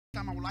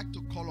time, I would like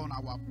to call on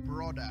our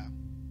brother,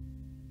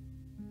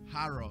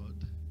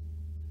 Harold.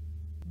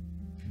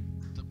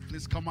 So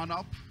please come on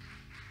up.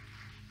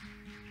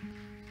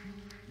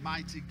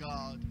 Mighty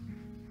God,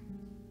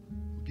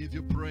 we give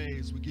you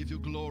praise, we give you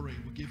glory,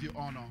 we give you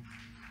honor.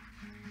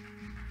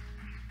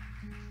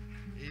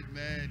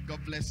 Amen. God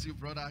bless you,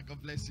 brother.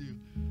 God bless you.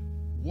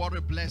 What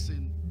a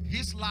blessing.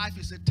 His life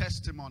is a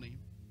testimony.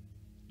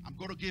 I'm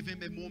going to give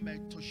him a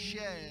moment to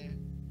share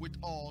with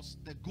us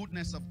the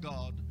goodness of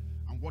God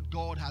and what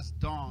God has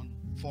done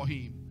for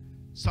him.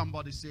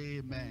 Somebody say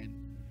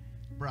amen.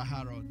 Brother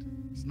Harold,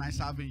 it's nice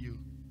having you.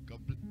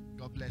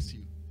 God bless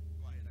you.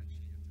 Go ahead and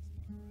share your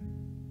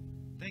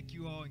testimony. Thank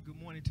you all, and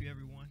good morning to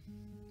everyone.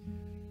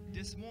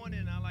 This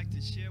morning, I'd like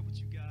to share with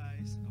you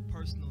guys a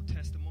personal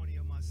testimony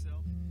of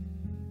myself.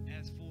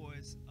 As for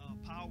as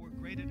power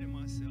greater than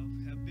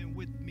myself have been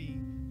with me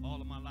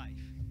all of my life.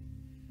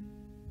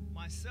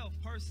 Myself,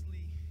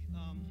 personally,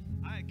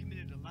 I had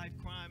committed a life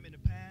crime in the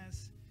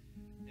past,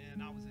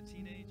 and I was a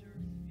teenager,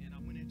 and I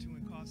went into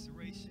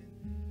incarceration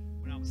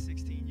when I was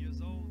 16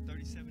 years old,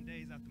 37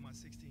 days after my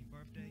 16th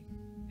birthday,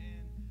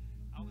 and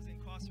I was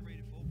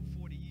incarcerated for over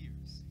 40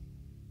 years.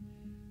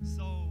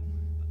 So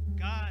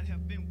God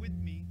have been with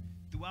me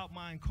throughout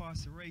my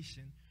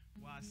incarceration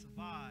while I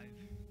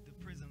survived the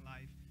prison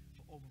life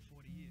for over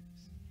 40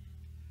 years.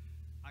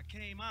 I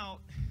came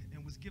out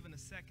and was given a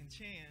second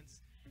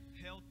chance,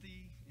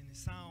 healthy and in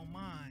sound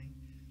mind,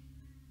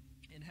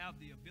 and have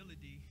the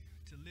ability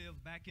to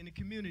live back in the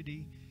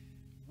community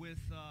with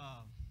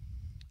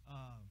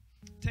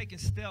taking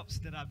steps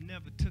that I've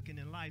never taken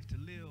in life to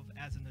live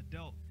as an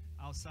adult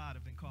outside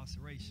of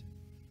incarceration.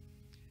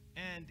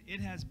 And it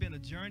has been a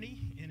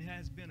journey, and it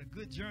has been a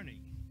good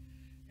journey.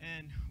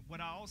 And what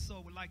I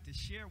also would like to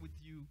share with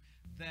you,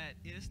 that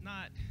it's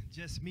not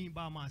just me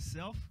by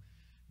myself,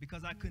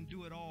 because I couldn't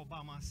do it all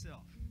by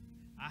myself.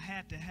 I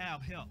had to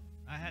have help.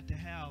 I had to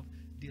have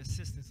the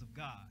assistance of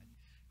God,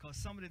 because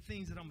some of the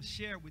things that I'm going to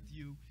share with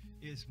you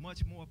is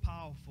much more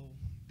powerful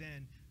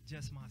than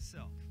just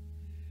myself.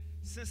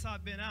 Since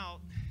I've been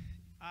out,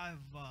 I've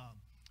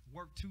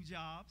worked 2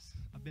 jobs.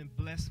 I've been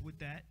blessed with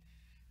that,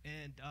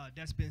 and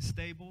that's been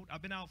stable.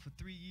 I've been out for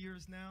 3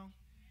 years now,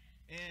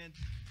 and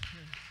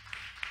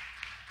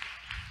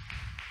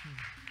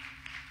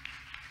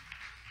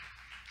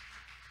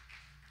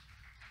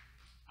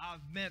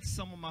I've met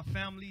some of my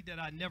family that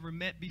I never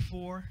met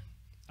before.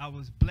 I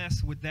was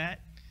blessed with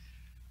that.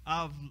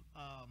 I've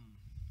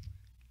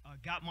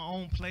got my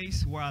own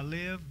place where I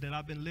live that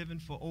I've been living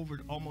for over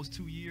almost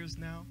 2 years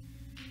now.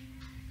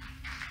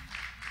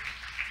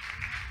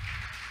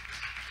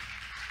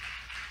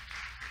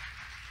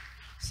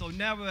 So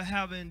never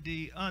having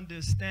the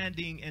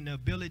understanding and the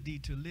ability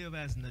to live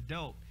as an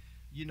adult,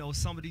 you know,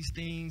 some of these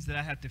things that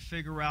I had to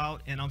figure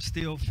out, and I'm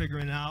still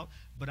figuring out,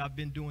 but I've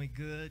been doing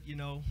good, you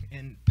know,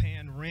 and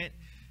paying rent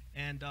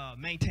and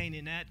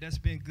maintaining that. That's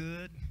been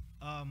good.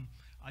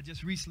 I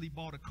just recently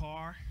bought a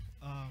car,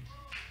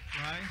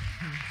 right?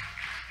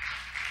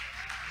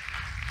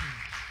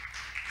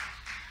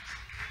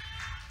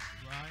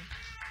 Right.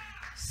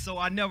 So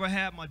I never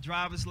had my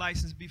driver's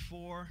license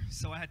before,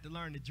 so I had to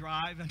learn to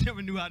drive. I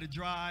never knew how to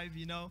drive,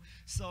 you know.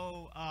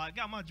 So I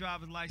got my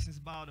driver's license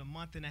about a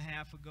month and a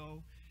half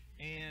ago,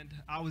 and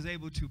I was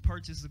able to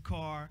purchase a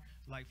car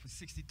like for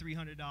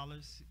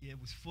 $6,300. It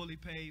was fully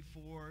paid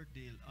for.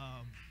 The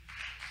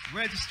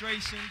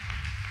registration.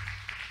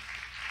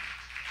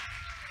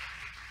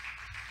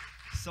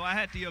 So I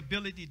had the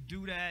ability to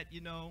do that, you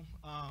know,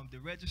 the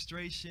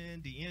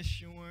registration, the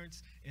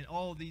insurance, and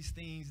all these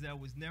things that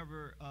was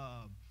never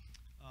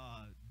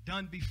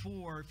done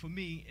before for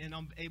me, and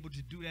I'm able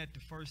to do that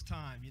the first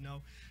time, you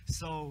know.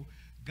 So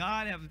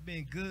God has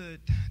been good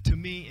to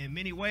me in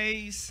many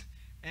ways,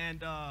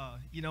 and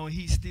you know,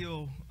 He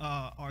still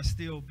are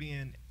still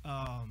being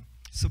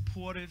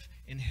supportive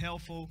and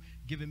helpful,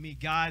 giving me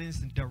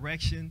guidance and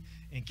direction,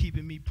 and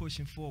keeping me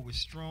pushing forward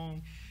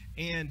strong.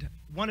 And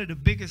one of the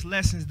biggest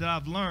lessons that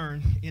I've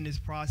learned in this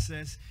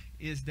process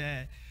is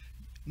that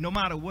no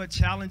matter what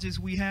challenges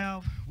we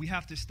have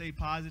to stay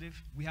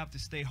positive. We have to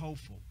stay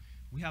hopeful.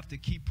 We have to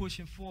keep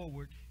pushing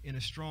forward in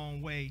a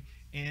strong way,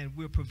 and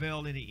we'll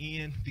prevail in the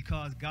end,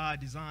 because God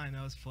designed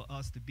us for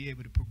us to be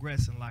able to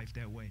progress in life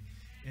that way.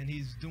 And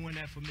He's doing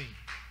that for me.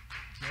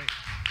 Right?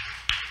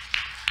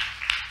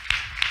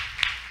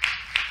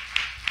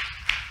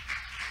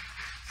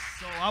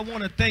 So I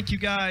want to thank you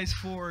guys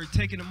for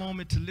taking a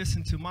moment to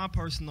listen to my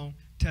personal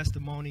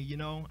testimony. You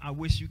know, I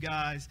wish you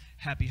guys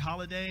happy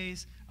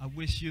holidays. I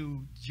wish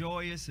you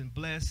joyous and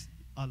blessed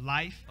a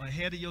life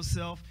ahead of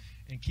yourself,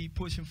 and keep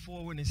pushing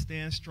forward and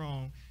staying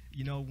strong,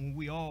 you know, when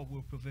we all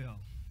will prevail.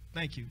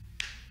 Thank you.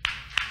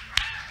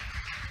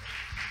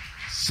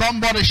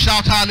 Somebody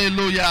shout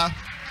hallelujah.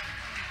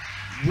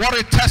 What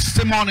a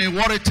testimony,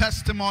 what a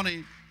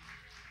testimony.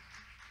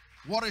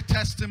 What a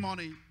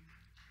testimony.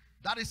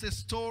 That is a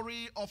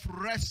story of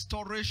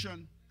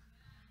restoration.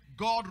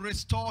 God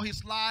restored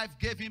his life,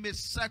 gave him a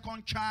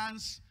second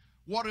chance.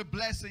 What a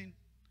blessing.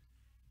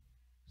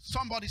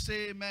 Somebody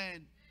say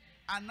amen.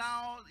 And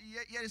now,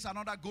 here is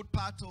another good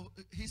part of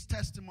his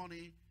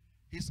testimony.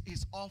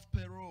 He's off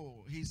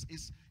parole. He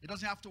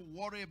doesn't have to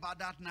worry about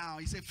that now.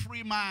 He's a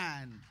free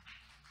man.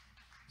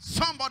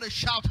 Somebody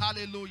shout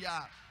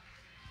hallelujah.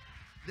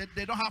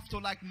 They don't have to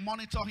like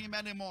monitor him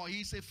anymore.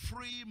 He's a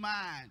free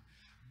man.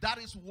 That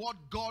is what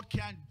God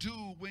can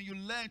do when you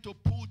learn to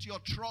put your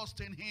trust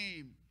in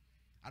him.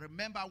 I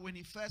remember when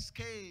he first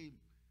came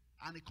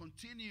and he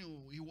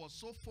continued. He was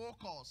so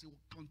focused. He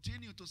would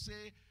continue to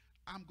say,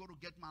 I'm going to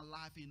get my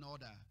life in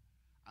order.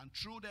 And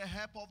through the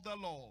help of the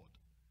Lord,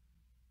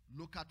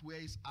 look at where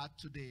he's at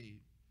today.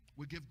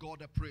 We give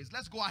God a praise.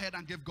 Let's go ahead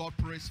and give God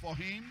praise for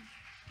him.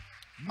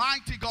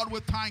 Mighty God, we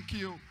thank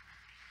you.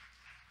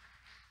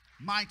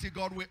 Mighty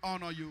God, we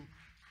honor you.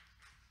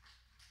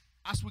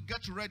 As we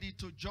get ready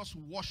to just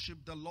worship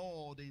the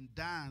Lord in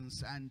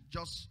dance and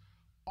just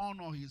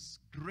honor his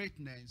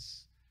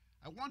greatness,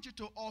 I want you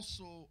to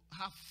also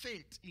have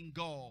faith in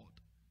God.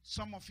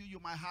 Some of you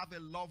might have a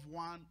loved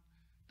one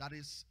that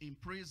is in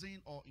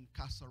prison or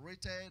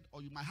incarcerated,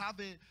 or you might have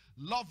a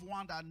loved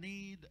one that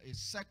need a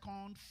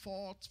second,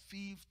 fourth,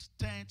 fifth,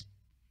 10th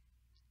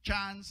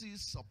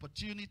chances,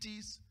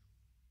 opportunities.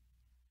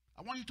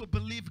 I want you to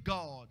believe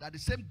God, that the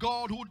same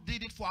God who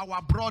did it for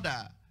our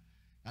brother,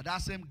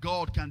 that same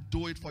God can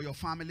do it for your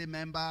family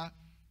member.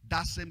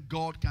 That same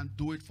God can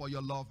do it for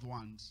your loved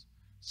ones.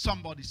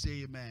 Somebody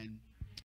say amen.